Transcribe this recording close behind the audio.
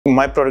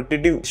My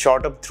productivity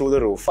shot up through the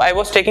roof. I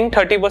was taking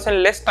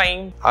 30% less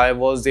time. I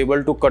was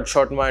able to cut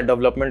short my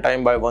development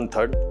time by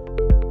 1/3.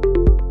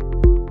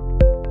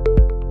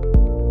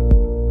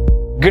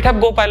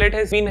 GitHub Copilot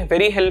has been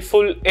very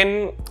helpful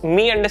in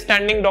me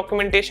understanding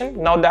documentation.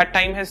 Now that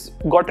time has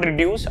got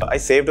reduced. I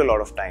saved a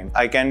lot of time.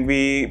 I can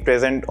be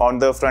present on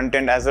the front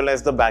end as well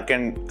as the back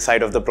end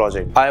side of the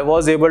project. I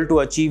was able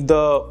to achieve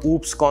the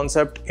oops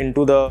concept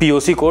into the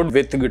POC code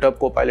with GitHub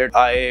Copilot.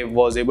 I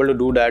was able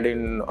to do that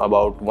in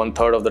about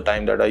 1/3 of the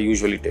time that I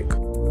usually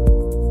take.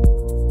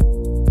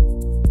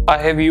 I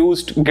have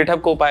used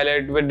GitHub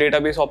Copilot with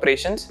database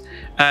operations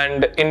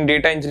and in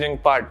data engineering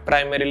part,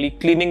 primarily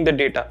cleaning the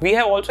data. We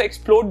have also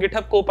explored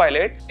GitHub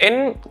Copilot in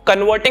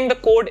converting the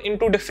code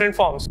into different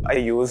forms. I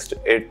used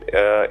it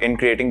in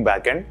creating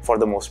backend for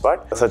the most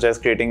part, such as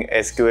creating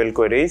SQL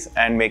queries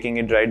and making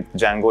it write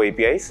Django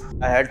APIs.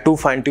 I had to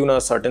fine-tune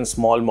a certain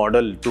small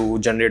model to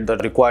generate the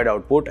required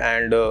output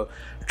and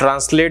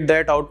translate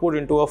that output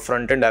into a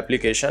front-end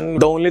application.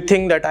 The only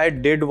thing that I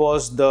did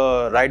was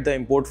write the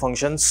import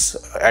functions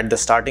at the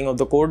starting of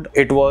the code.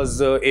 It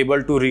was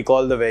able to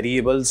recall the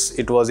variables.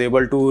 It was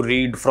able to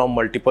read from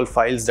multiple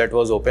files that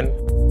was open.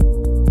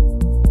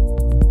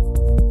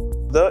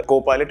 The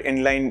Copilot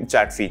inline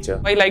chat feature.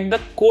 I like the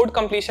code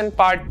completion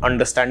part.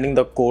 Understanding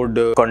the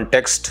code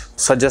context,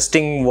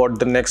 suggesting what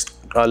the next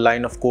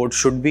line of code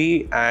should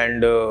be,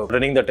 and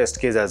running the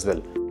test case as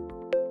well.